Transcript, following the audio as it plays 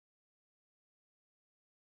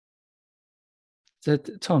So,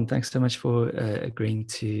 Tom, thanks so much for agreeing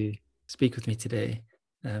to speak with me today.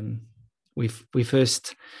 We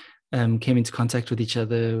first came into contact with each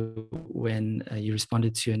other when you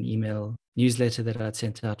responded to an email newsletter that I'd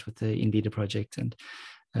sent out with the InVida project, and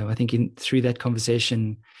I think through that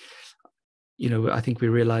conversation, I think we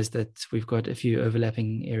realized that we've got a few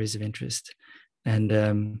overlapping areas of interest, and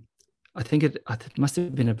I think it must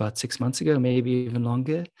have been about 6 months ago, maybe even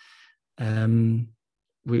longer.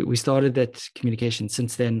 We started that communication.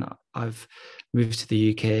 Since then, I've moved to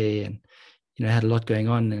the UK and had a lot going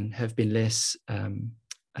on and have been less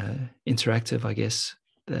interactive, I guess,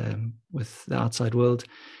 with the outside world.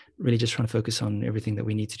 Really just trying to focus on everything that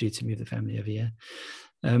we need to do to move the family over here.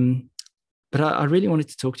 But I really wanted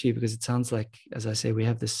to talk to you because it sounds like, as I say, we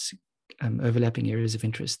have this overlapping areas of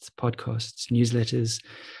interest: podcasts, newsletters,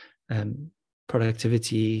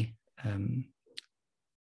 productivity, and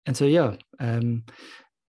so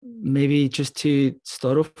maybe just to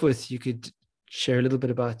start off with, you could share a little bit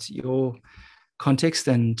about your context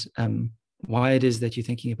and why it is that you're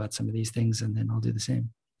thinking about some of these things, and then I'll do the same.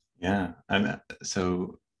 Yeah,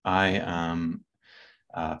 so I am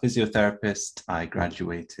a physiotherapist. I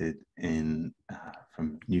graduated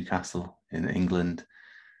from Newcastle in England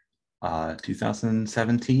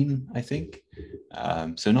 2017, I think.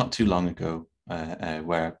 So not too long ago,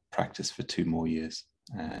 where I practiced for 2 more years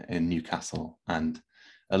in Newcastle and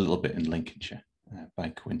a little bit in Lincolnshire, by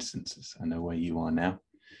coincidences. I know where you are now.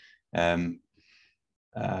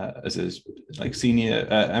 As a senior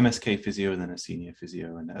MSK physio, and then a senior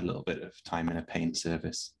physio, and a little bit of time in a pain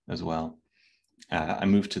service as well. I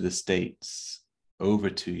moved to the States over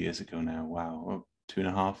 2 years ago now. Wow,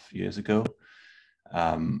 2.5 years ago.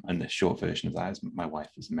 And the short version of that is my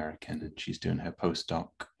wife is American and she's doing her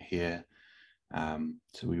postdoc here.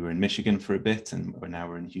 So we were in Michigan for a bit, and now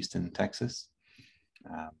we're in Houston, Texas.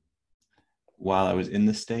 While I was in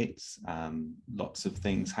the States, lots of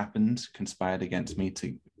things conspired against me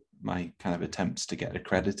to my kind of attempts to get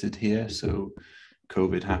accredited here. So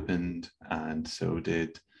COVID happened, and so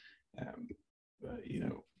did,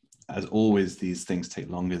 as always, these things take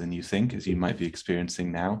longer than you think, as you might be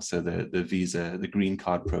experiencing now. So the visa, the green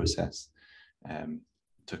card process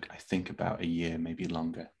took, I think, about a year, maybe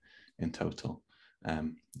longer in total.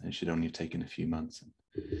 It should only have taken a few months.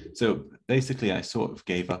 So basically, I sort of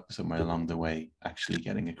gave up somewhere along the way, actually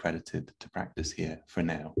getting accredited to practice here for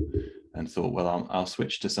now, and thought, well, I'll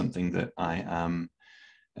switch to something that I am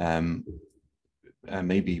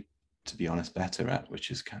maybe, to be honest, better at,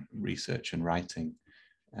 which is kind of research and writing.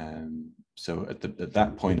 So at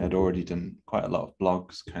that point, I'd already done quite a lot of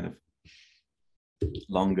blogs, kind of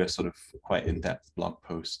longer, sort of quite in-depth blog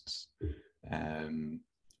posts,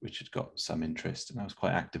 which had got some interest, and I was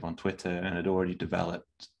quite active on Twitter, and had already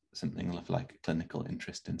developed something like a clinical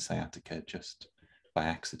interest in sciatica just by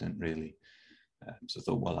accident, really. So I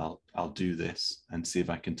thought, well, I'll do this and see if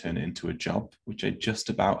I can turn it into a job, which I just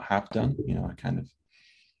about have done. I kind of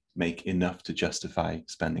make enough to justify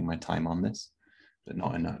spending my time on this, but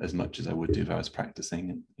not enough, as much as I would do if I was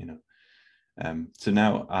practicing. And so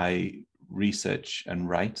now I research and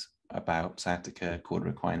write about sciatica,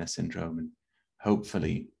 cauda equina syndrome, and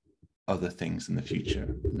hopefully other things in the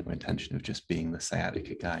future. No intention of just being the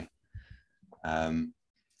sciatica guy. And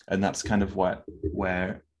that's kind of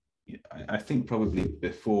where I think probably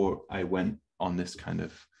before I went on this kind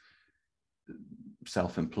of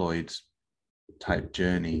self-employed type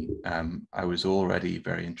journey, I was already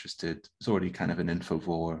very interested. It's already kind of an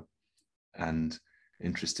infovore and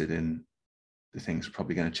interested in the things we're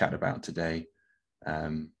probably going to chat about today,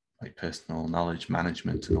 like personal knowledge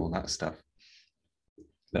management and all that stuff.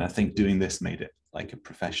 But I think doing this made it like a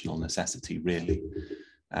professional necessity, really,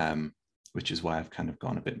 which is why I've kind of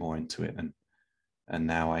gone a bit more into it. And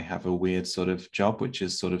now I have a weird sort of job, which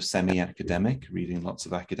is sort of semi-academic, reading lots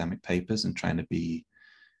of academic papers and trying to be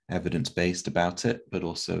evidence-based about it, but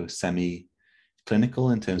also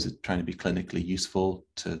semi-clinical in terms of trying to be clinically useful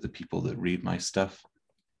to the people that read my stuff,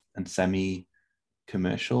 and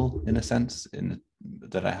semi-commercial in a sense,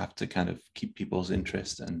 that I have to kind of keep people's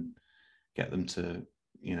interest and get them to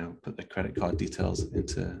put their credit card details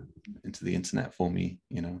into the internet for me,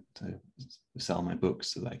 to sell my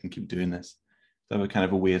books so that I can keep doing this. So I have a kind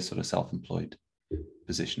of a weird sort of self-employed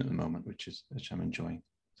position at the moment, which I'm enjoying.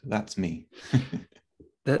 So that's me.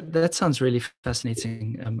 That sounds really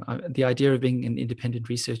fascinating. The idea of being an independent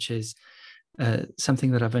researcher is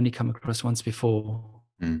something that I've only come across once before.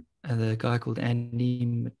 The guy called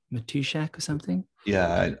Andy Matushak or something.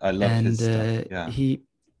 Yeah, I love his stuff.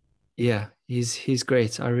 Yeah. He's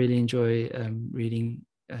great. I really enjoy reading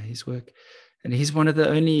his work, and he's one of the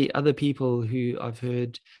only other people who I've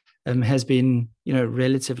heard has been,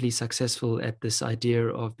 relatively successful at this idea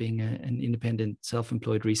of being an independent,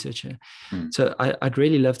 self-employed researcher. So I'd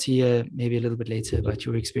really love to hear maybe a little bit later about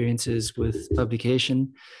your experiences with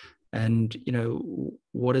publication, and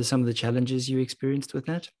what are some of the challenges you experienced with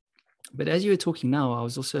that. But as you were talking now, I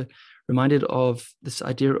was also reminded of this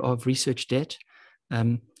idea of research debt,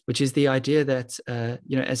 which is the idea that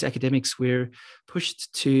as academics, we're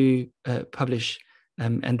pushed to publish.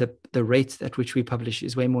 And the rate at which we publish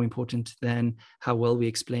is way more important than how well we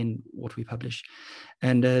explain what we publish.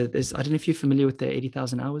 And I don't know if you're familiar with the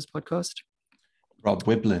 80,000 Hours podcast. Rob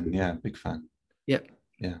Wiblin, yeah, big fan.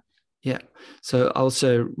 Yeah. So I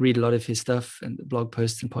also read a lot of his stuff and blog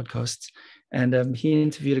posts and podcasts. And he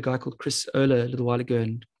interviewed a guy called Chris Oler a little while ago.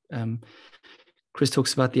 And Chris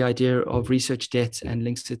talks about the idea of research debt and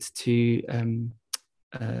links it to,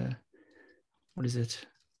 what is it?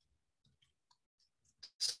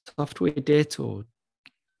 Software debt or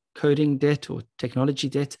coding debt or technology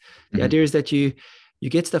debt. The idea is that you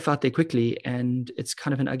get stuff out there quickly, and it's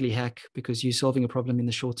kind of an ugly hack because you're solving a problem in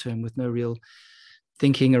the short term with no real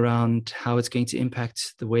thinking around how it's going to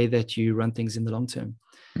impact the way that you run things in the long term.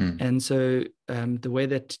 And so the way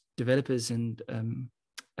that developers and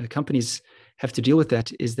companies have to deal with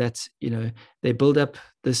that is that they build up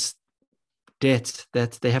this debt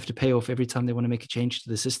that they have to pay off every time they want to make a change to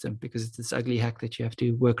the system, because it's this ugly hack that you have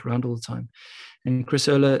to work around all the time. And Chris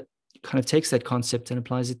Oler kind of takes that concept and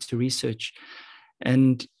applies it to research.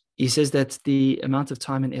 And he says that the amount of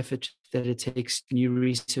time and effort that it takes new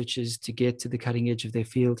researchers to get to the cutting edge of their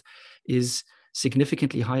field is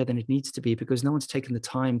significantly higher than it needs to be, because no one's taken the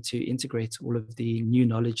time to integrate all of the new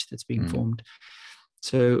knowledge that's being formed.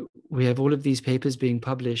 So we have all of these papers being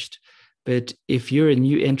published, but if you're a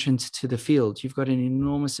new entrant to the field, you've got an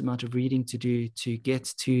enormous amount of reading to do to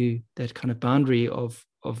get to that kind of boundary of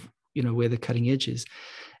where the cutting edge is.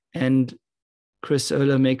 And Chris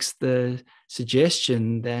Oler makes the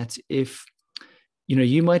suggestion that if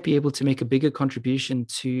you might be able to make a bigger contribution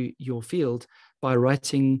to your field by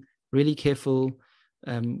writing really careful,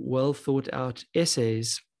 well thought out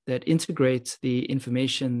essays that integrate the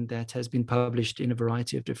information that has been published in a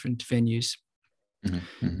variety of different venues.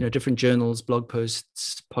 Different journals, blog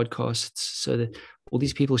posts, podcasts, so that all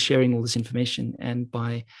these people sharing all this information, and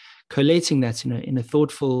by collating that in a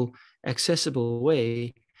thoughtful, accessible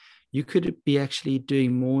way, you could be actually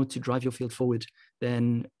doing more to drive your field forward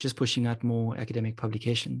than just pushing out more academic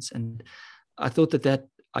publications. And I thought that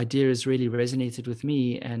idea has really resonated with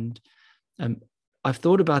me, and I've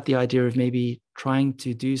thought about the idea of maybe trying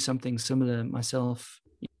to do something similar myself,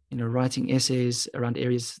 writing essays around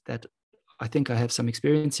areas that I think I have some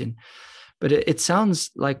experience in. But it sounds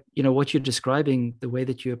like, what you're describing, the way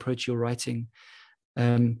that you approach your writing,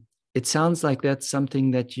 it sounds like that's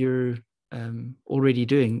something that you're already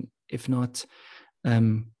doing, if not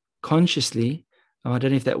consciously. I don't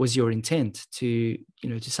know if that was your intent to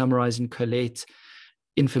summarize and collate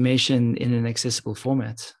information in an accessible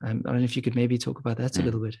format. I don't know if you could maybe talk about that a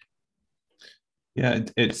little bit. Yeah,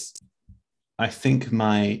 I think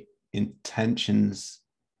my intentions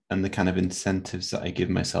and the kind of incentives that I give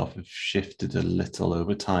myself have shifted a little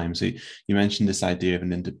over time. So you mentioned this idea of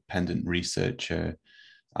an independent researcher,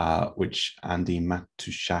 which Andy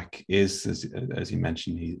Matuszak is, as you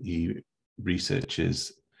mentioned, he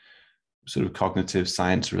researches sort of cognitive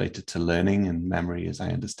science related to learning and memory, as I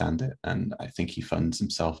understand it. And I think he funds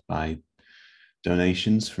himself by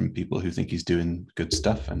donations from people who think he's doing good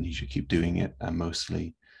stuff and he should keep doing it,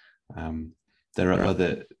 mostly. There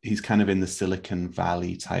are he's kind of in the Silicon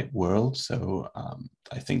Valley type world. So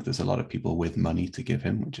I think there's a lot of people with money to give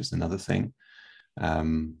him, which is another thing.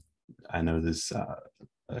 I know there's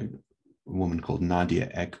a woman called Nadia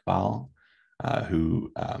Eghbal,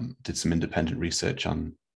 who did some independent research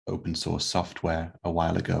on open source software a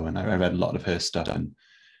while ago. And I read a lot of her stuff, and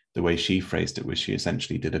the way she phrased it was she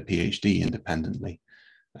essentially did a PhD independently,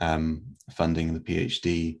 funding the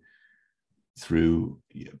PhD through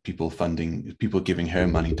people giving her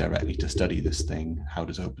money directly to study this thing. How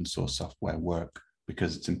does open source software work?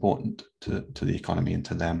 Because it's important to the economy and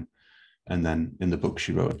to them. And then in the book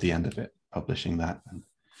she wrote at the end of it, publishing that. And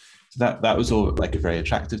so that was all like very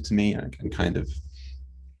attractive to me, and kind of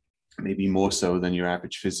maybe more so than your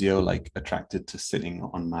average physio, like attracted to sitting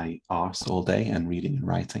on my arse all day and reading and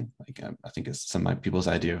writing. Like I think it's some of people's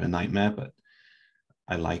idea of a nightmare, but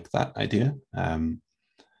I like that idea.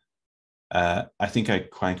 I think I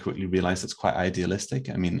quite quickly realized it's quite idealistic.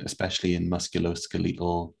 I mean, especially in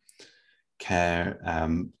musculoskeletal care,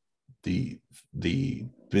 the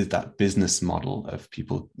that business model of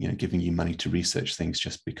people, giving you money to research things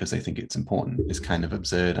just because they think it's important is kind of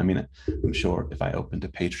absurd. I mean, I'm sure if I opened a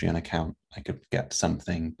Patreon account, I could get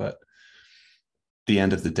something, but at the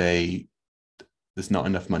end of the day, there's not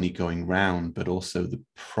enough money going round, but also the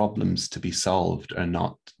problems to be solved are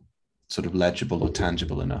not sort of legible or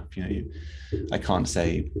tangible enough. I can't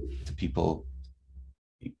say to people,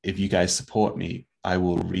 if you guys support me, I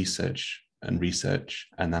will research, and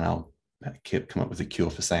then I'll come up with a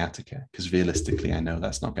cure for sciatica, because realistically I know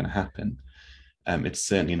that's not going to happen. It's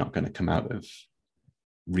certainly not going to come out of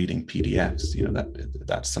reading PDFs.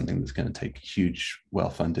 That's something that's going to take huge,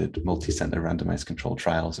 well-funded, multi-center randomized controlled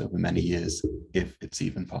trials over many years, if it's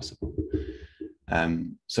even possible.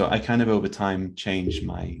 So I kind of over time changed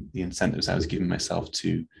the incentives I was giving myself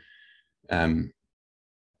to, the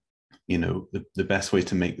best way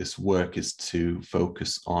to make this work is to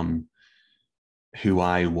focus on who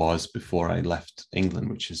I was before I left England,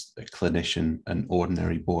 which is a clinician, an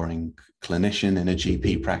ordinary, boring clinician in a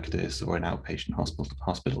GP practice or an outpatient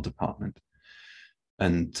hospital department.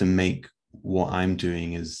 And to make what I'm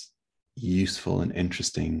doing as useful and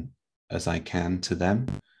interesting as I can to them.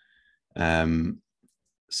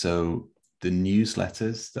 So the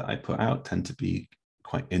newsletters that I put out tend to be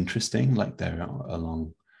quite interesting, like they're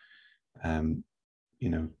along,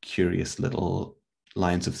 curious little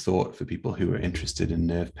lines of thought for people who are interested in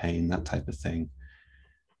nerve pain, that type of thing.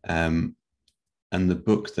 And the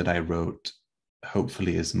book that I wrote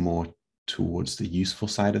hopefully is more towards the useful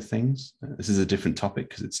side of things. This is a different topic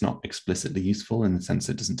because it's not explicitly useful in the sense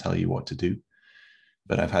it doesn't tell you what to do.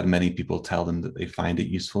 But I've had many people tell them that they find it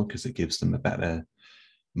useful because it gives them a better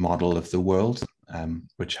model of the world,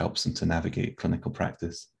 which helps them to navigate clinical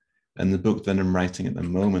practice. And the book that I'm writing at the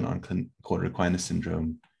moment on quarter equina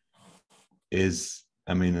syndrome is,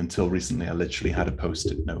 until recently, I literally had a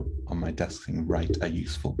Post-it note on my desk saying, write a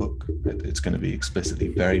useful book. It's going to be explicitly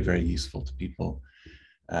very, very useful to people.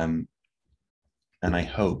 And I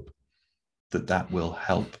hope that will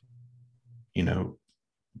help,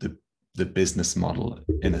 the business model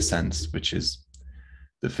in a sense, which is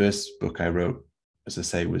the first book I wrote, as I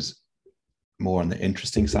say, was more on the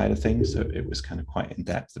interesting side of things. So it was kind of quite in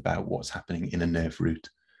depth about what's happening in a nerve root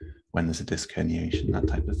when there's a disc herniation, that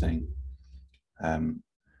type of thing.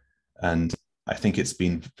 And I think it's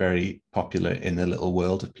been very popular in the little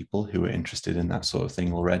world of people who are interested in that sort of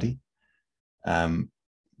thing already.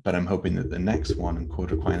 But I'm hoping that the next one on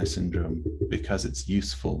quarter equina syndrome, because it's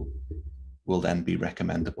useful, will then be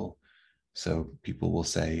recommendable. So people will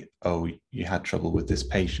say, oh, you had trouble with this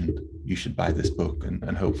patient, you should buy this book.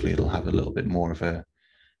 And hopefully it'll have a little bit more of a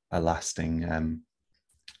lasting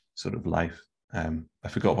sort of life. I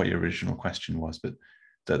forgot what your original question was, but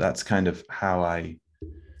that's kind of how I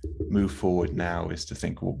move forward now, is to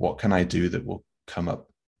think, well, what can I do that will come up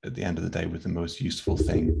at the end of the day with the most useful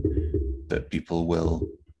thing that people will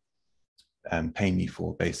pay me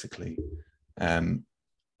for, basically.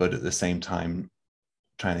 But at the same time,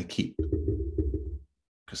 trying to keep,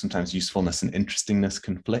 because sometimes usefulness and interestingness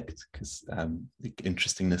conflict, because the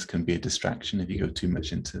interestingness can be a distraction if you go too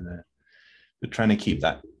much into but trying to keep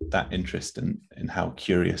that interest in how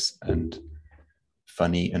curious and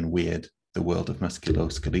funny and weird the world of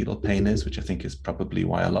musculoskeletal pain is, which I think is probably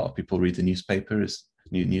why a lot of people read the newspaper, is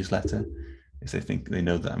newsletter, is they think they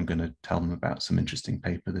know that I'm going to tell them about some interesting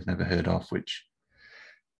paper they've never heard of, which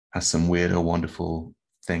has some weird or wonderful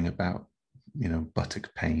thing about,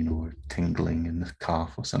 buttock pain or tingling in the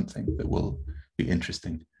calf or something that will be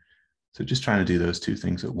interesting. So just trying to do those two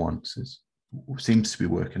things at once seems to be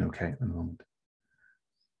working okay at the moment.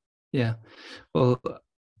 Yeah. Well,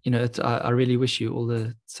 I really wish you all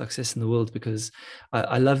the success in the world, because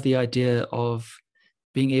I love the idea of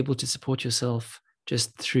being able to support yourself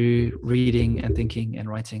just through reading and thinking and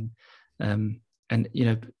writing. And,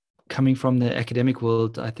 coming from the academic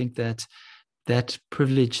world, I think that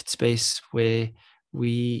privileged space where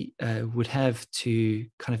we would have to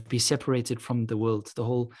kind of be separated from the world. The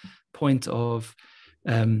whole point of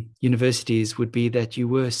universities would be that you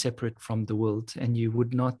were separate from the world, and you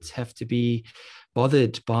would not have to be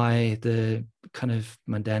bothered by the kind of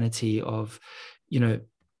mundanity of,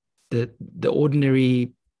 the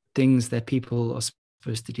ordinary things that people are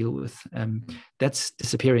supposed to deal with. That's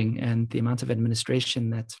disappearing, and the amount of administration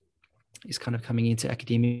that is kind of coming into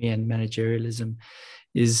academia and managerialism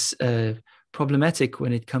is problematic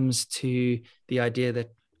when it comes to the idea that,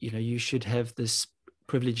 you should have this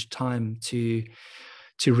privileged time to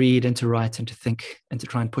read and to write and to think and to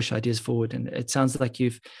try and push ideas forward. And it sounds like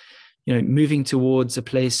you've, moving towards a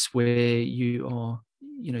place where you are,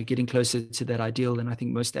 getting closer to that ideal than I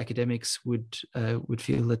think most academics would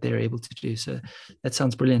feel that they're able to do. So that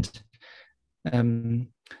sounds brilliant.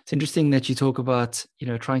 It's interesting that you talk about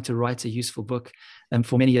trying to write a useful book. And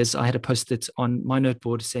for many years, I had a post-it on my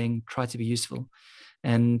noteboard saying "try to be useful,"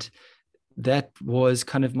 and that was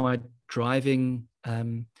kind of my driving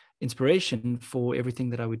inspiration for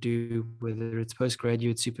everything that I would do, whether it's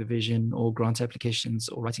postgraduate supervision or grant applications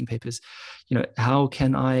or writing papers. How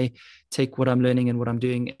can I take what I'm learning and what I'm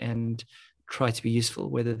doing and try to be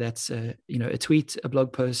useful, whether that's a tweet, a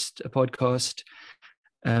blog post, a podcast,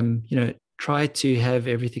 try to have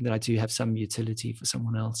everything that I do have some utility for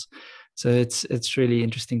someone else. So it's really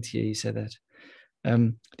interesting to hear you say that.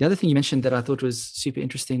 The other thing you mentioned that I thought was super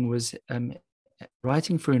interesting was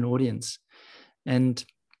writing for an audience. And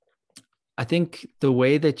I think the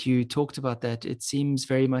way that you talked about that, it seems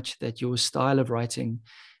very much that your style of writing,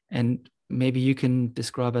 and maybe you can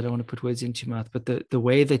describe, I don't want to put words into your mouth, but the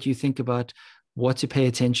way that you think about what to pay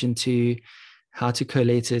attention to, how to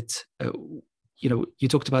collate it. You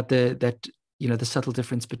talked about the subtle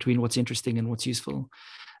difference between what's interesting and what's useful.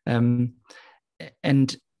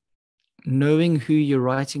 And knowing who you're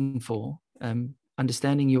writing for,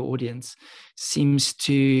 understanding your audience seems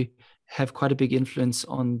to have quite a big influence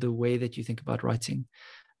on the way that you think about writing.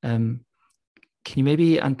 Can you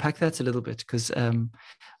maybe unpack that a little bit? Because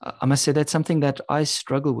I must say that's something that I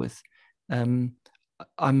struggle with.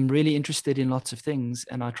 I'm really interested in lots of things,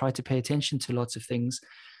 and I try to pay attention to lots of things.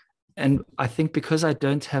 And I think because I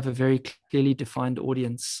don't have a very clearly defined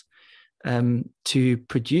audience to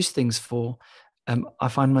produce things for, I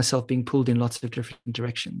find myself being pulled in lots of different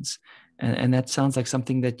directions. And that sounds like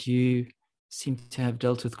something that you seem to have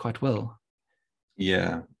dealt with quite well.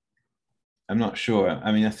 Yeah, I'm not sure.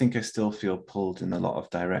 I mean, I think I still feel pulled in a lot of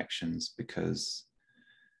directions, because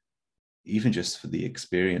even just for the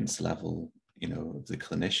experience level, of the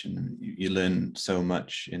clinician, you learn so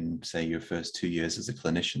much in, say, your first 2 years as a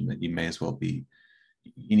clinician, that you may as well you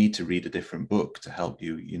need to read a different book to help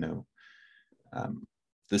you,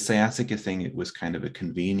 the sciatica thing, it was kind of a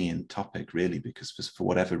convenient topic, really, because for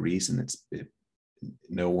whatever reason,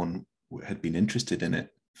 no one had been interested in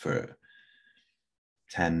it for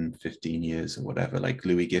 10, 15 years or whatever. Like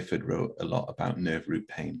Louis Gifford wrote a lot about nerve root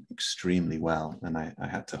pain extremely well. And I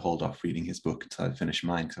had to hold off reading his book until I finished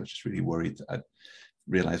mine, because I was just really worried that I'd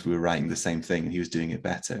realized we were writing the same thing and he was doing it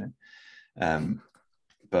better.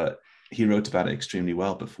 But he wrote about it extremely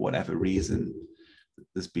well, but for whatever reason,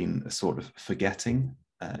 there's been a sort of forgetting.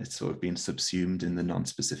 It's sort of been subsumed in the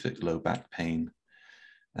non-specific low back pain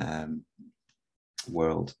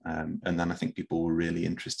world. And then I think people were really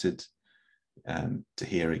interested to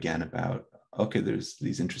hear again about, okay, there's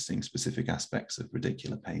these interesting specific aspects of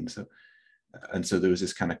radicular pain. So there was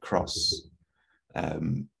this kind of cross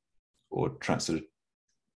sort of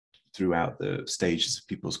throughout the stages of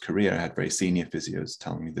people's career. I had very senior physios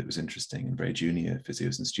telling me that it was interesting, and very junior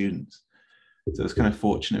physios and students. So I was kind of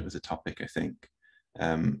fortunate with the topic, I think.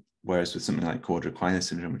 Whereas with something like cord equina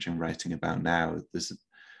syndrome, which I'm writing about now,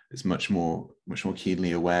 it's much more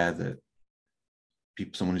keenly aware that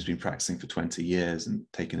someone who's been practicing for 20 years and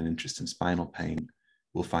taken an interest in spinal pain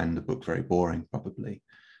will find the book very boring, probably.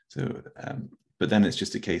 So, but then it's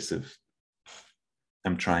just a case of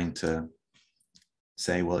I'm trying to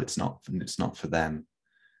say, well, it's not for them.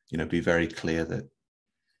 Be very clear that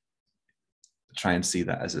try and see it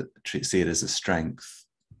as a strength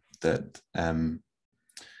that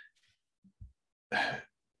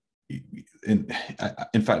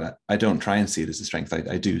in fact, I don't try and see it as a strength.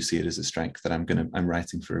 I do see it as a strength that I'm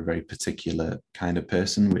writing for a very particular kind of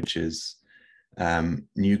person, which is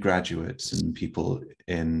new graduates and people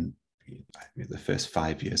in the first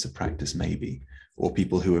 5 years of practice, maybe, or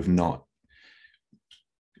people who have not,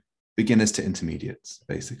 beginners to intermediates,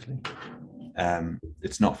 basically.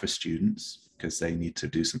 It's not for students, because they need to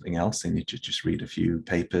do something else. They need to just read a few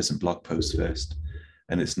papers and blog posts first.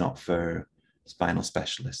 And it's not for spinal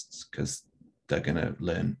specialists, because they're going to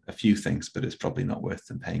learn a few things, but it's probably not worth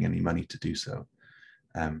them paying any money to do so.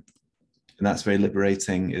 And that's very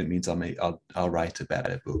liberating. It means I'll write a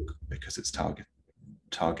better book, because it's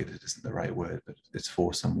targeted isn't the right word, but it's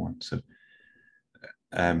for someone. So,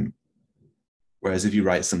 whereas if you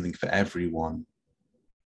write something for everyone,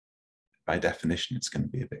 by definition, it's going to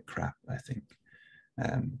be a bit crap, I think.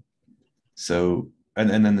 So, and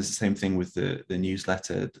then there's the same thing with the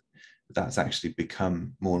newsletter. That's actually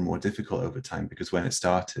become more and more difficult over time, because when it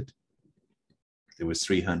started, there was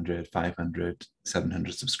 300, 500,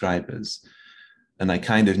 700 subscribers. And I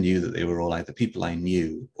kind of knew that they were all either people I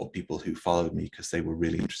knew or people who followed me because they were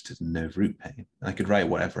really interested in nerve root pain. And I could write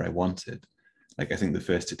whatever I wanted. Like I think the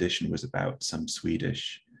first edition was about some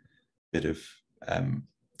Swedish bit of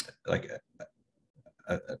like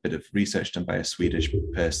a bit of research done by a Swedish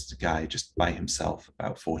guy just by himself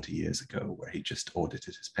about 40 years ago, where he just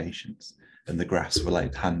audited his patients, and the graphs were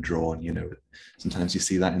like hand drawn. You know, sometimes you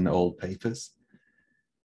see that in the old papers,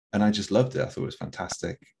 and I just loved it. I thought it was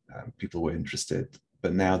fantastic. People were interested,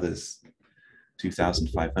 but now there's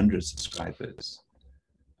 2,500 subscribers,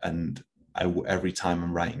 and every time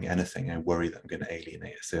I'm writing anything, I worry that I'm going to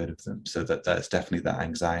alienate a third of them. So that's definitely that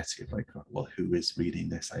anxiety of like, well, who is reading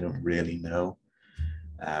this? I don't really know.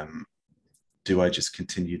 Do I just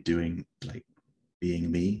continue doing like being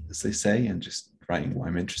me, as they say, and just writing what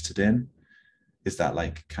I'm interested in? Is that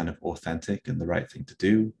like kind of authentic and the right thing to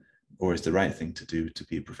do? Or is the right thing to do to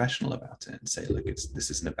be a professional about it and say, look, this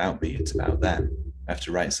isn't about me, it's about them. I have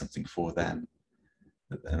to write something for them.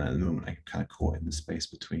 And at the moment, I'm kind of caught in the space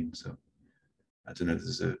between. So I don't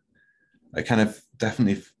know, I kind of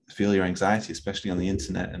definitely feel your anxiety, especially on the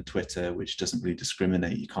internet and Twitter, which doesn't really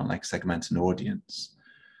discriminate. You can't like segment an audience.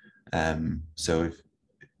 So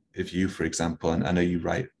if you, for example, and I know you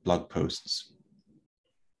write blog posts,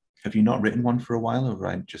 have you not written one for a while, or have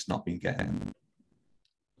I just not been getting?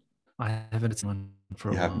 I haven't written one for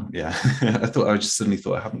a while. Yeah. I just suddenly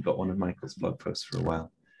thought I haven't got one of Michael's blog posts for a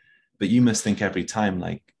while. But you must think every time,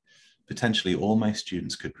 like potentially all my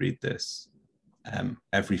students could read this,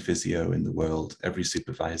 every physio in the world, every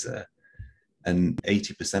supervisor, and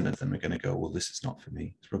 80% of them are going to go, well, this is not for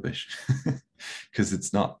me, it's rubbish. Because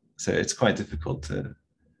it's not. So it's quite difficult to,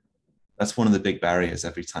 that's one of the big barriers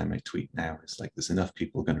every time I tweet now. It's like there's enough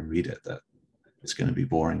people going to read it that it's going to be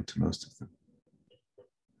boring to most of them.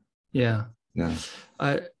 Yeah.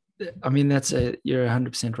 I mean, you're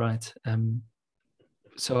 100% right.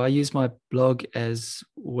 So I use my blog as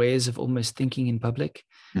ways of almost thinking in public.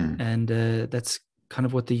 And that's kind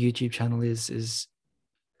of what the YouTube channel is.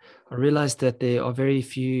 I realized that there are very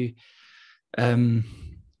few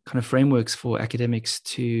kind of frameworks for academics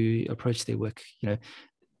to approach their work. You know,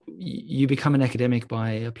 you become an academic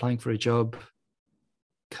by applying for a job,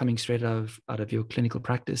 coming straight out of your clinical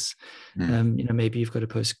practice. You know, maybe you've got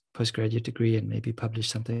a postgraduate degree and maybe publish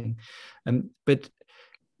something, but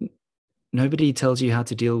nobody tells you how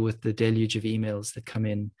to deal with the deluge of emails that come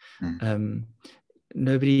in.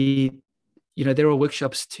 Nobody, you know, there are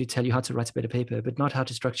workshops to tell you how to write a better paper, but not how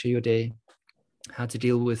to structure your day, how to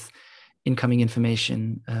deal with incoming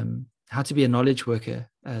information, how to be a knowledge worker.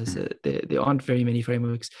 There aren't very many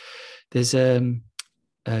frameworks. There's a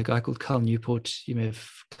guy called Carl Newport. You may have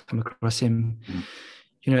come across him.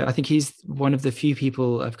 You know, I think he's one of the few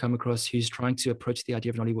people I've come across who's trying to approach the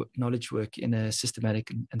idea of knowledge work in a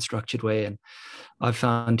systematic and structured way. And I've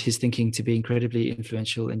found his thinking to be incredibly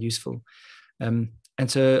influential and useful. And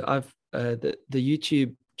so the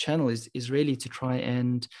YouTube channel is really to try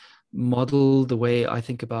and model the way I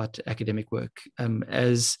think about academic work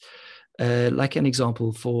as like an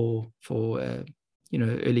example for you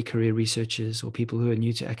know, early career researchers or people who are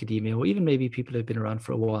new to academia, or even maybe people who have been around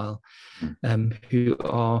for a while, who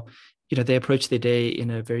are, you know, they approach their day in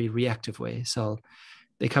a very reactive way. So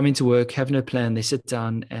they come into work, have no plan, they sit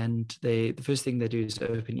down, and the first thing they do is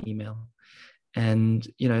open email. And,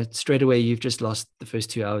 you know, straight away, you've just lost the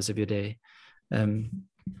first 2 hours of your day. And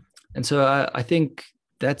so I think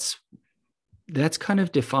that's kind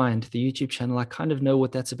of defined the YouTube channel. I kind of know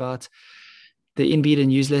what that's about. The InBeater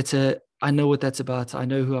newsletter, I know what that's about. I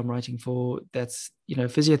know who I'm writing for. That's, you know,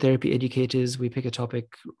 physiotherapy educators. We pick a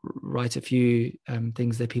topic, write a few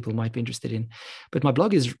things that people might be interested in. But my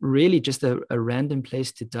blog is really just a random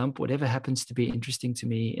place to dump whatever happens to be interesting to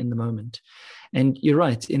me in the moment. And you're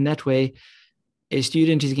right. In that way, a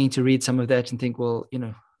student is going to read some of that and think, well, you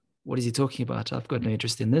know, what is he talking about? I've got no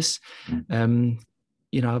interest in this.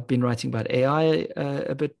 You know, I've been writing about AI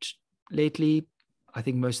a bit lately. I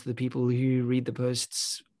think most of the people who read the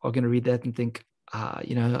posts are going to read that and think,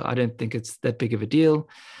 you know, I don't think it's that big of a deal.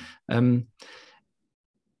 But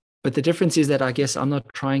the difference is that I guess I'm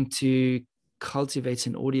not trying to cultivate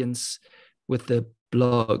an audience with the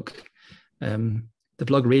blog. The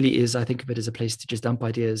blog really is, I think of it as a place to just dump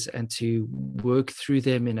ideas and to work through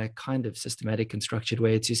them in a kind of systematic and structured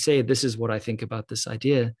way to say, this is what I think about this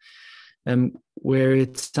idea. Where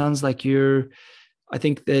it sounds like I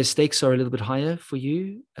think the stakes are a little bit higher for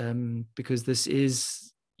you, because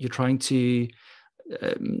you're trying to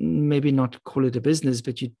maybe not call it a business,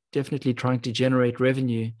 but you're definitely trying to generate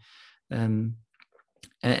revenue. And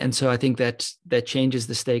so I think that changes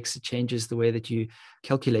the stakes. It changes the way that you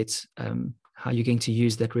calculate how you're going to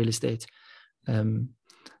use that real estate.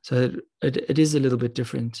 So it is a little bit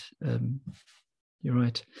different. You're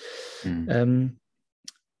right.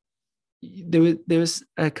 there was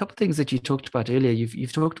a couple of things that you talked about earlier.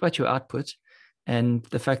 You've talked about your output and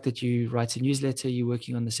the fact that you write a newsletter, you're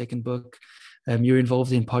working on the second book, you're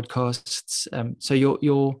involved in podcasts. So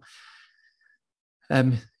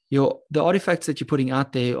the artifacts that you're putting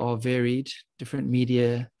out there are varied, different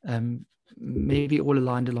media, maybe all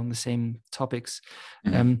aligned along the same topics.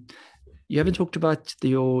 Mm-hmm. You haven't talked about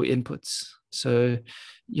your inputs. So,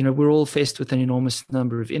 we're all faced with an enormous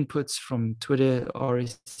number of inputs from Twitter,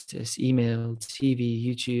 RSS, email, TV,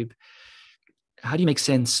 YouTube. How do you make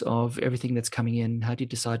sense of everything that's coming in? How do you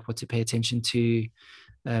decide what to pay attention to?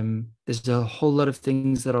 There's a whole lot of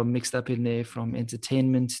things that are mixed up in there, from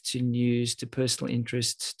entertainment to news to personal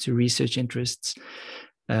interests to research interests.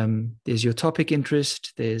 There's your topic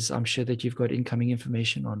interest. I'm sure that you've got incoming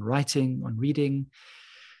information on writing, on reading.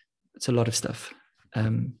 It's a lot of stuff.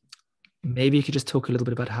 Maybe you could just talk a little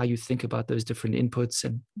bit about how you think about those different inputs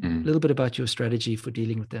and a little bit about your strategy for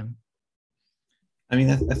dealing with them. I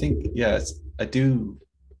mean, I think, I do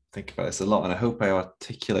think about this a lot, and I hope I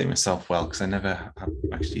articulate myself well, because I never have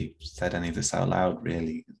actually said any of this out loud,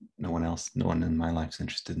 really. No one in my life's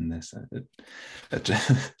interested in this. I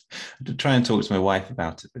try and talk to my wife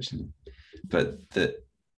about it, but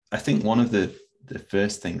I think one of the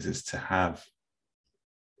first things is to have,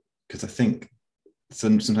 because I think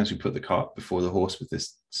sometimes we put the cart before the horse with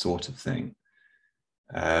this sort of thing.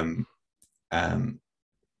 And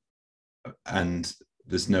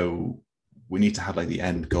we need to have like the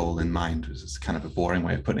end goal in mind, which is kind of a boring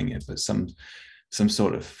way of putting it, but some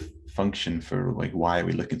sort of function for like, why are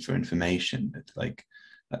we looking for information? Like,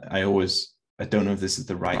 I don't know if this is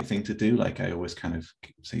the right thing to do. Like, I always kind of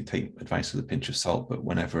say, take advice with a pinch of salt, but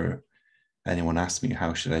whenever anyone asks me,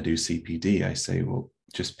 how should I do CPD? I say, well,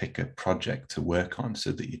 just pick a project to work on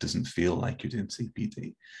so that it doesn't feel like you're doing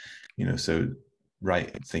CPD. So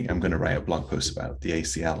I'm going to write a blog post about the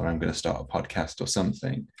ACL, or I'm going to start a podcast or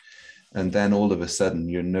something. And then all of a sudden,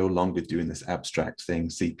 you're no longer doing this abstract thing,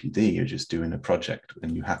 CPD, you're just doing a project,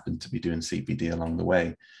 and you happen to be doing CPD along the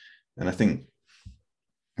way. And I think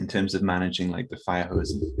in terms of managing like the fire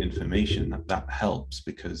hose of information, that helps,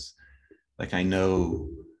 because like, I know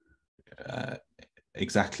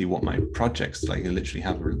exactly what my projects, like I literally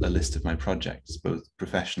have a list of my projects, both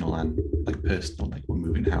professional and like personal, like we're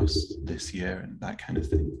moving house this year and that kind of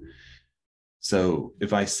thing. So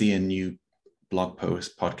if I see a new blog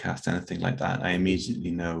post, podcast, anything like that, I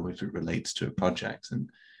immediately know if it relates to a project. And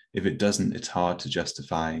if it doesn't, it's hard to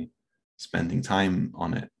justify spending time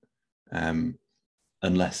on it,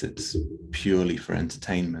 unless it's purely for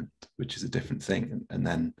entertainment, which is a different thing. And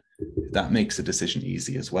then that makes the decision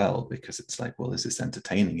easy as well, because it's like, well, is this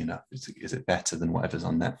entertaining enough? Is it better than whatever's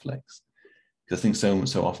on Netflix? Because I think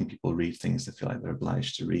so often people read things they feel like they're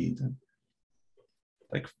obliged to read, and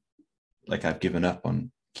like I've given up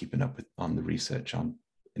on keeping up on the research on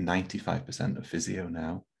 95% of physio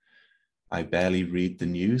now. I barely read the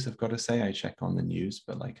news, I've got to say. I check on the news,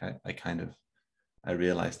 but like I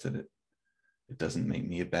realized that it doesn't make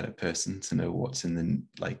me a better person to know what's to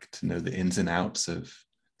know the ins and outs of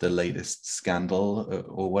the latest scandal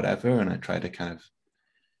or whatever. And I try to kind of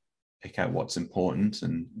pick out what's important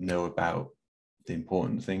and know about the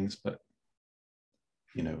important things, but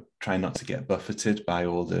try not to get buffeted by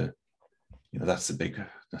all the, that's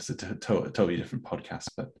a totally different podcast,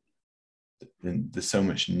 but there's so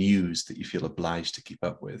much news that you feel obliged to keep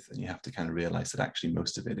up with, and you have to kind of realize that actually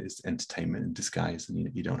most of it is entertainment in disguise, and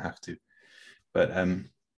you don't have to. But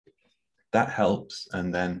that helps.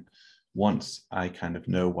 And then once I kind of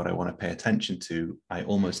know what I want to pay attention to, I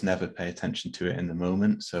almost never pay attention to it in the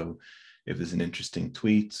moment. So if there's an interesting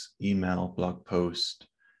tweet, email, blog post,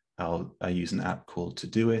 I use an app called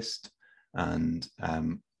Todoist, and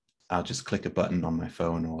I'll just click a button on my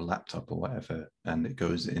phone or laptop or whatever, and it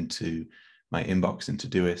goes into my inbox in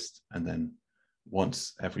Todoist. And then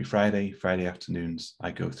once every Friday afternoons,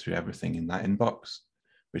 I go through everything in that inbox,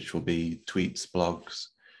 which will be tweets, blogs,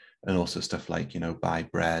 and also stuff like, buy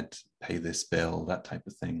bread, pay this bill, that type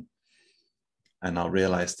of thing. And I'll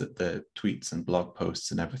realize that the tweets and blog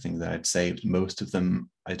posts and everything that I'd saved, most of them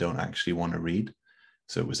I don't actually want to read.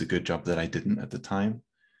 So it was a good job that I didn't at the time.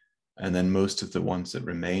 And then most of the ones that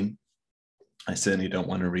remain, I certainly don't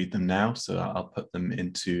want to read them now. So I'll put them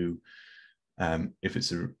into, if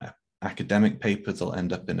it's an academic paper, they'll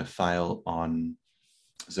end up in a file on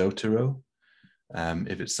Zotero.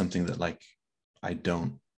 If it's something that like I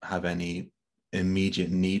don't have any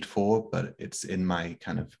immediate need for, but it's in my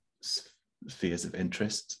kind of spheres of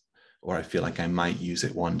interest, or I feel like I might use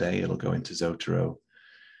it one day, it'll go into Zotero.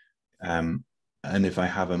 And if I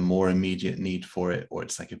have a more immediate need for it, or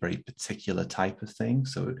it's like a very particular type of thing,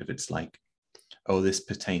 so if it's like oh, this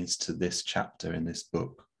pertains to this chapter in this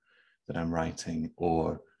book that I'm writing,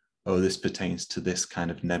 or, oh, this pertains to this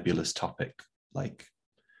kind of nebulous topic like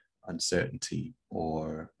uncertainty,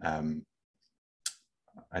 or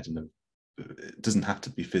I don't know, it doesn't have to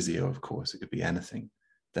be physio, of course, it could be anything.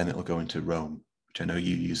 Then it'll go into Rome, which I know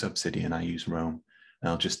you use Obsidian, I use Rome, and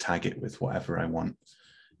I'll just tag it with whatever I want,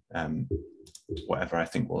 whatever I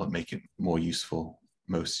think will make it more useful,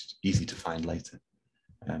 most easy to find later.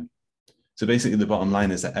 So basically the bottom line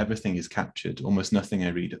is that everything is captured. Almost nothing I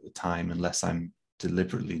read at the time, unless I'm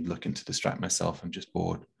deliberately looking to distract myself, I'm just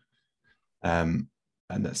bored. And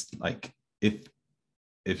that's like, if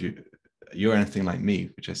you're anything like me,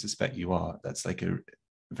 which I suspect you are, that's like a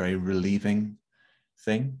very relieving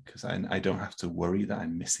thing, because I don't have to worry that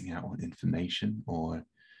I'm missing out on information, or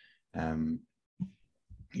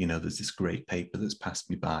there's this great paper that's passed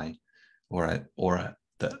me by, or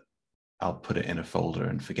that I'll put it in a folder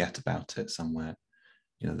and forget about it somewhere.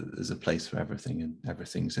 There's a place for everything, and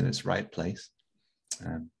everything's in its right place.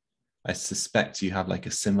 I suspect you have like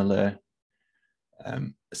a similar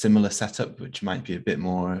setup, which might be a bit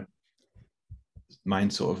more,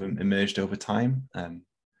 mine sort of emerged over time.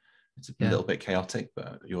 It's a little bit chaotic,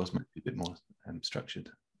 but yours might be a bit more structured.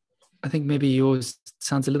 I think maybe yours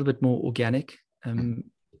sounds a little bit more organic,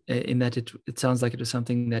 in that it sounds like it was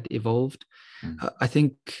something that evolved. I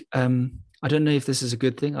think, I don't know if this is a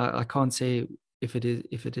good thing. I can't say if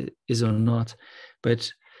it is or not,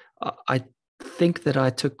 but I think that I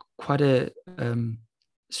took quite a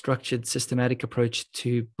structured, systematic approach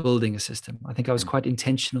to building a system. I think I was quite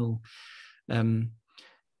intentional, and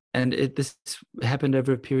this happened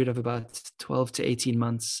over a period of about 12 to 18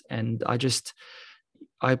 months, and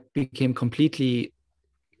I became completely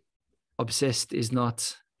obsessed, is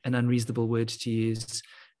not an unreasonable word to use,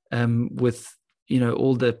 with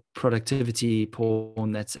all the productivity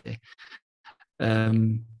porn that's there.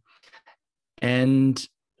 And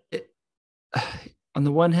on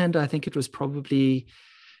the one hand, I think it was probably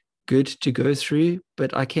good to go through,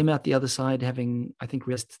 but I came out the other side having, I think,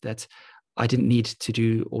 realized that I didn't need to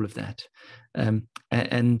do all of that.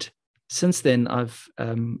 And since then, I've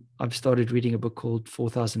started reading a book called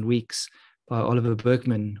 4,000 Weeks by Oliver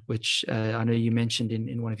Berkman, which I know you mentioned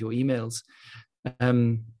in one of your emails.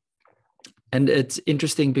 And it's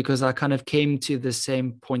interesting because I kind of came to the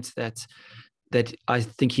same point that I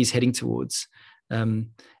think he's heading towards. And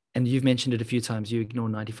you've mentioned it a few times. You ignore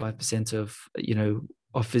 95% of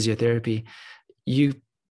physiotherapy.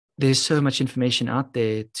 There's so much information out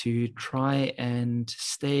there. To try and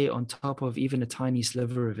stay on top of even a tiny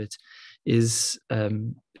sliver of it is a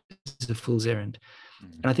fool's errand.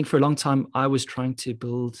 And I think for a long time, I was trying to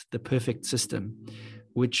build the perfect system,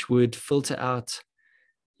 which would filter out,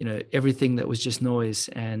 everything that was just noise,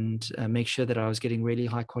 and make sure that I was getting really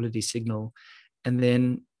high quality signal, and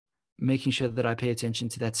then making sure that I pay attention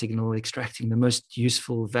to that signal, extracting the most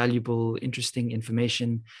useful, valuable, interesting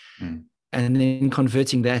information, and then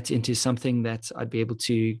converting that into something that I'd be able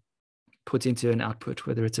to put into an output,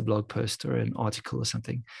 whether it's a blog post or an article or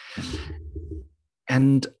something.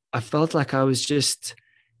 And I felt like I was just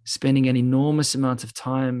spending an enormous amount of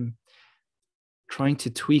time trying to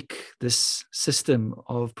tweak this system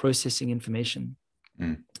of processing information.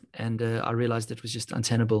 And I realized it was just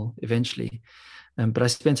untenable eventually. But I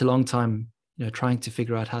spent a long time, trying to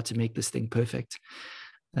figure out how to make this thing perfect.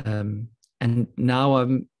 And now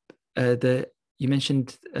I'm, you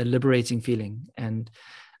mentioned a liberating feeling, and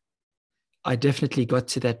I definitely got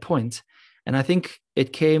to that point. And I think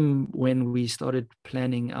it came when we started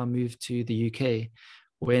planning our move to the UK,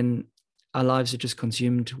 when our lives are just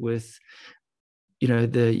consumed with,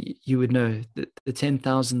 the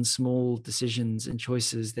 10,000 small decisions and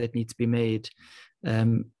choices that need to be made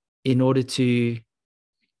in order to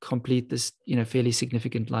complete this, fairly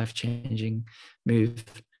significant life-changing move.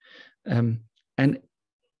 And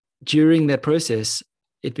during that process,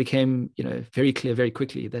 it became, very clear very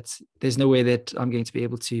quickly that there's no way that I'm going to be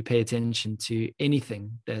able to pay attention to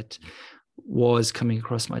anything that was coming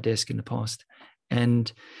across my desk in the past,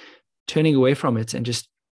 and turning away from it and just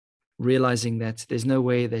realizing that there's no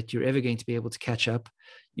way that you're ever going to be able to catch up.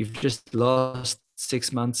 You've just lost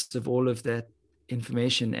 6 months of all of that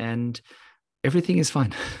information, and everything is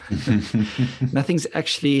fine. Nothing's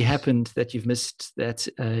actually happened that you've missed that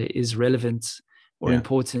is relevant or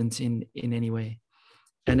important in any way.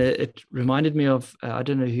 And it reminded me of, I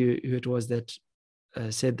don't know who it was that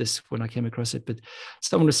said this when I came across it, but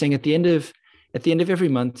someone was saying at the end of every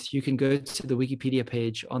month, you can go to the Wikipedia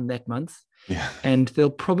page on that month, and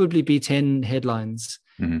there'll probably be 10 headlines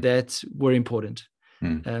that were important.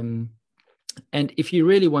 And if you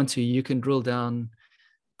really want to, you can drill down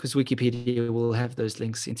because Wikipedia will have those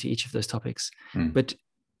links into each of those topics. Mm. But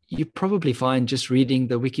you probably find just reading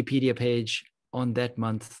the Wikipedia page on that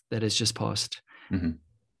month that has just passed. Mm-hmm.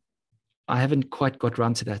 I haven't quite got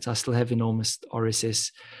round to that. I still have enormous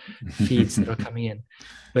RSS feeds that are coming in.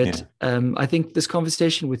 But I think this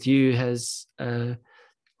conversation with you has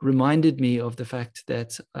reminded me of the fact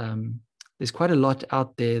that there's quite a lot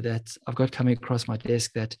out there that I've got coming across my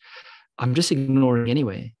desk that I'm just ignoring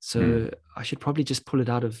anyway. So I should probably just pull it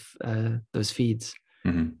out of those feeds.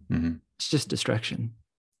 Mm-hmm. Mm-hmm. It's just distraction.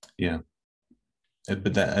 Yeah.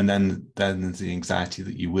 But then there's the anxiety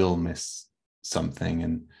that you will miss something.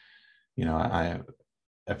 And, you know, I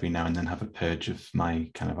every now and then have a purge of my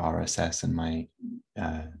kind of RSS and my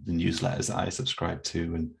the newsletters that I subscribe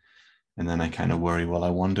to. And then I kind of worry, well, I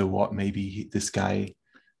wonder what maybe this guy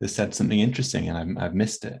has said something interesting and I've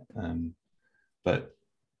missed it. But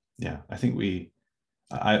yeah, I think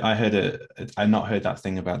I heard I'd not heard that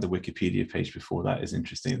thing about the Wikipedia page before. That is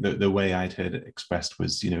interesting. The way I'd heard it expressed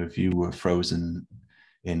was, you know, if you were frozen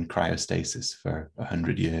in cryostasis for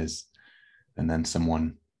 100 years and then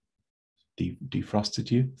someone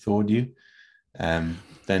defrosted you, thawed you,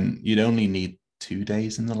 then you'd only need 2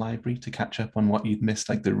 days in the library to catch up on what you'd missed,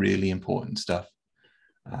 like the really important stuff.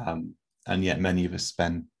 And yet many of us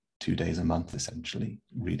spend 2 days a month essentially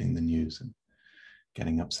reading the news and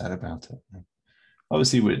getting upset about it.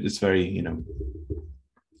 Obviously, it's very, you know,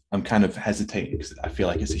 I'm kind of hesitating because I feel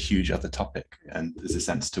like it's a huge other topic, and there's a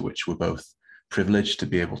sense to which we're both privileged to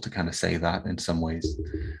be able to kind of say that in some ways,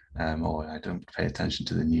 or I don't pay attention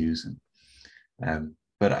to the news.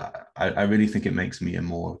 But I really think it makes me a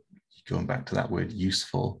more, going back to that word,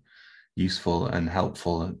 useful and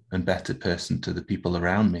helpful and better person to the people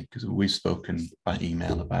around me, because we've spoken by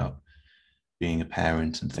email about being a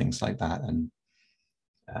parent and things like that. And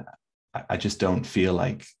I just don't feel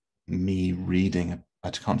like me reading, I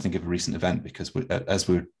can't think of a recent event because as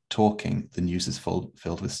we're talking, the news is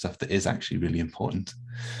filled with stuff that is actually really important,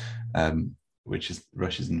 which is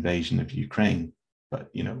Russia's invasion of Ukraine. But,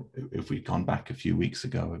 you know, if we'd gone back a few weeks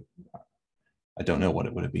ago, I don't know what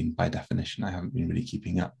it would have been by definition. I haven't been really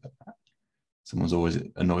keeping up. But someone's always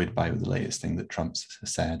annoyed by the latest thing that Trump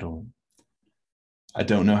has said, or I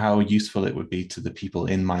don't know how useful it would be to the people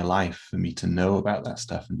in my life for me to know about that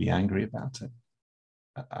stuff and be angry about it.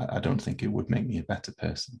 I don't think it would make me a better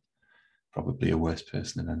person, probably a worse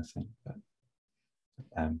person if anything.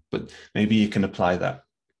 But maybe you can apply that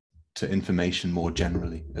to information more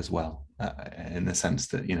generally as well, in the sense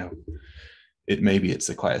that, you know, it's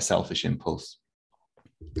quite a selfish impulse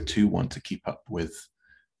to want to keep up with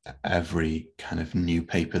every kind of new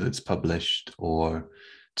paper that's published, or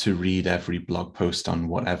to read every blog post on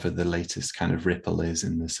whatever the latest kind of ripple is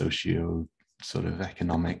in the socio sort of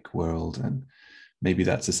economic world. And maybe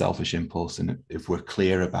that's a selfish impulse. And if we're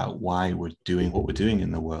clear about why we're doing what we're doing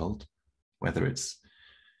in the world, whether it's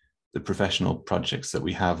the professional projects that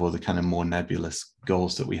we have or the kind of more nebulous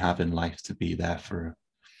goals that we have in life to be there for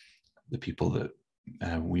the people that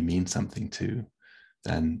we mean something to,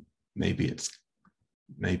 then maybe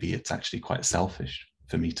it's actually quite selfish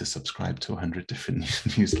for me to subscribe to 100 different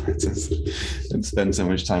newsletters and spend so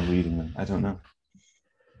much time reading them. I don't know.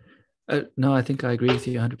 No, I think I agree with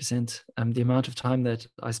you 100%. The amount of time that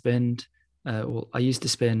I spend, I used to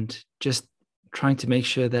spend just trying to make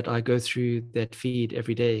sure that I go through that feed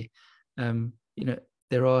every day. You know,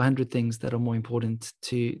 there are 100 things that are more important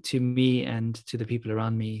to me and to the people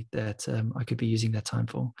around me that I could be using that time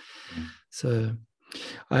for. Mm. So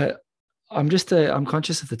I'm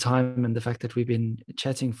conscious of the time and the fact that we've been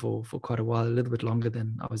chatting for quite a while, a little bit longer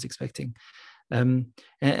than I was expecting. And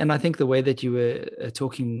I think the way that you were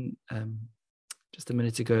talking just a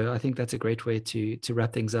minute ago, I think that's a great way to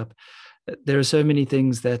wrap things up. There are so many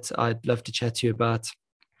things that I'd love to chat to you about,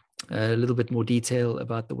 a little bit more detail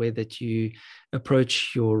about the way that you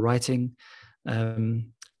approach your writing,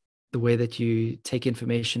 the way that you take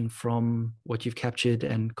information from what you've captured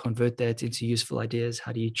and convert that into useful ideas.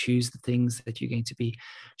 How do you choose the things that you're going to be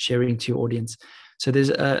sharing to your audience? So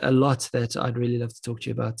there's a lot that I'd really love to talk to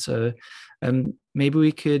you about. So maybe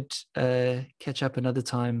we could catch up another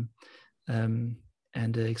time and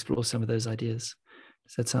explore some of those ideas.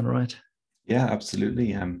 Does that sound all right? Yeah, absolutely.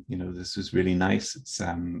 You know, this was really nice. It's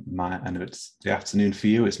I know it's the afternoon for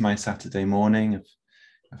you. It's my Saturday morning.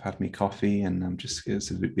 I've had me coffee, and it's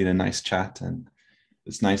been a nice chat, and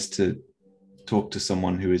it's nice to talk to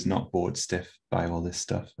someone who is not bored stiff by all this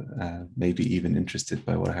stuff, maybe even interested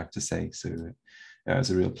by what I have to say. So yeah, it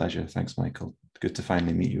was a real pleasure. Thanks, Michael. Good to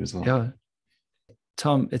finally meet you as well. Yeah,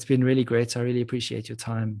 Tom, it's been really great. I really appreciate your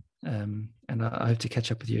time, and I hope to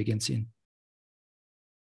catch up with you again soon.